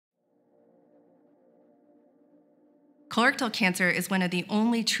Colorectal cancer is one of the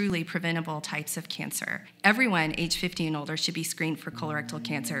only truly preventable types of cancer. Everyone age 50 and older should be screened for colorectal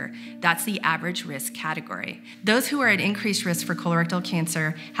cancer. That's the average risk category. Those who are at increased risk for colorectal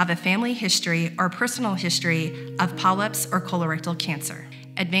cancer have a family history or personal history of polyps or colorectal cancer.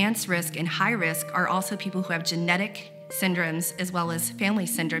 Advanced risk and high risk are also people who have genetic syndromes as well as family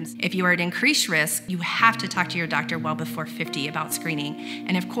syndromes. If you are at increased risk, you have to talk to your doctor well before 50 about screening.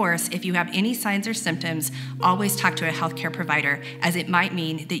 And of course, if you have any signs or symptoms, always talk to a healthcare provider, as it might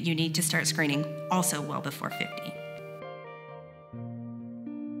mean that you need to start screening also well before 50.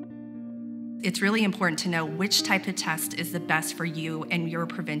 It's really important to know which type of test is the best for you and your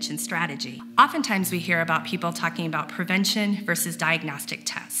prevention strategy. Oftentimes we hear about people talking about prevention versus diagnostic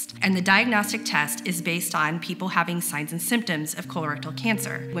test. And the diagnostic test is based on people having signs and symptoms of colorectal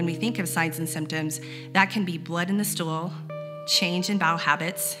cancer. When we think of signs and symptoms, that can be blood in the stool, change in bowel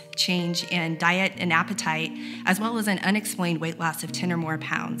habits, change in diet and appetite, as well as an unexplained weight loss of 10 or more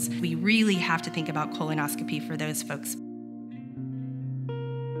pounds. We really have to think about colonoscopy for those folks.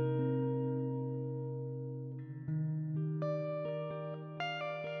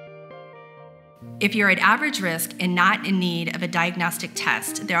 If you're at average risk and not in need of a diagnostic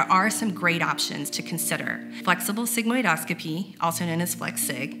test, there are some great options to consider. Flexible sigmoidoscopy, also known as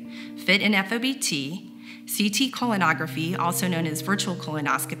FlexSig, FIT and FOBT, CT colonography, also known as virtual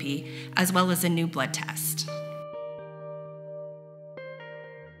colonoscopy, as well as a new blood test.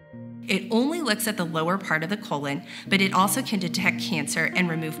 It only looks at the lower part of the colon, but it also can detect cancer and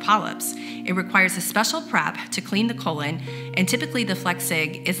remove polyps. It requires a special prep to clean the colon, and typically the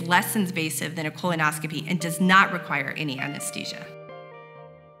FlexSig is less invasive than a colonoscopy and does not require any anesthesia.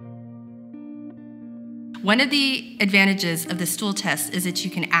 One of the advantages of the stool test is that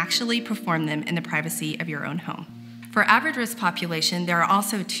you can actually perform them in the privacy of your own home. For average risk population, there are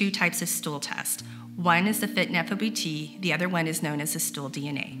also two types of stool tests. One is the FIT and FOBT, the other one is known as the stool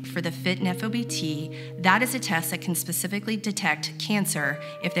DNA. For the FIT and FOBT, that is a test that can specifically detect cancer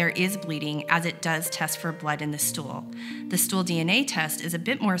if there is bleeding, as it does test for blood in the stool. The stool DNA test is a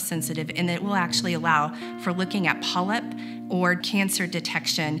bit more sensitive in that it will actually allow for looking at polyp or cancer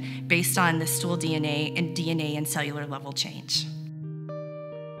detection based on the stool DNA and cellular level change.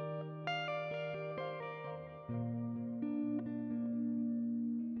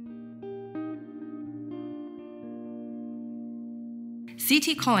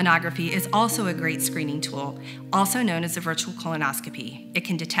 CT colonography is also a great screening tool, also known as a virtual colonoscopy. It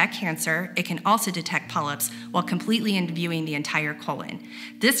can detect cancer, it can also detect polyps while completely viewing the entire colon.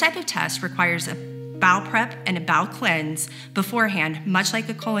 This type of test requires a bowel prep and a bowel cleanse beforehand, much like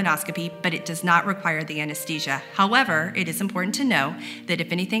a colonoscopy, but it does not require the anesthesia. However, it is important to know that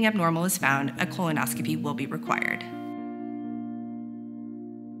if anything abnormal is found, a colonoscopy will be required.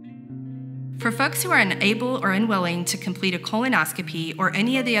 For folks who are unable or unwilling to complete a colonoscopy or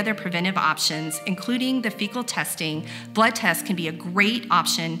any of the other preventive options, including the fecal testing, blood tests can be a great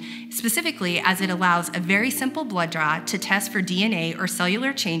option, specifically as it allows a very simple blood draw to test for DNA or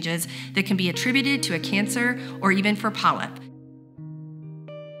cellular changes that can be attributed to a cancer or even for polyp.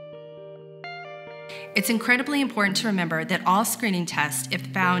 It's incredibly important to remember that all screening tests, if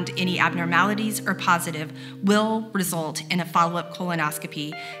found any abnormalities or positive, will result in a follow-up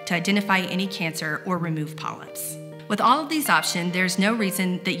colonoscopy to identify any cancer or remove polyps. With all of these options, there's no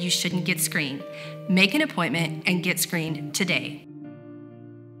reason that you shouldn't get screened. Make an appointment and get screened today.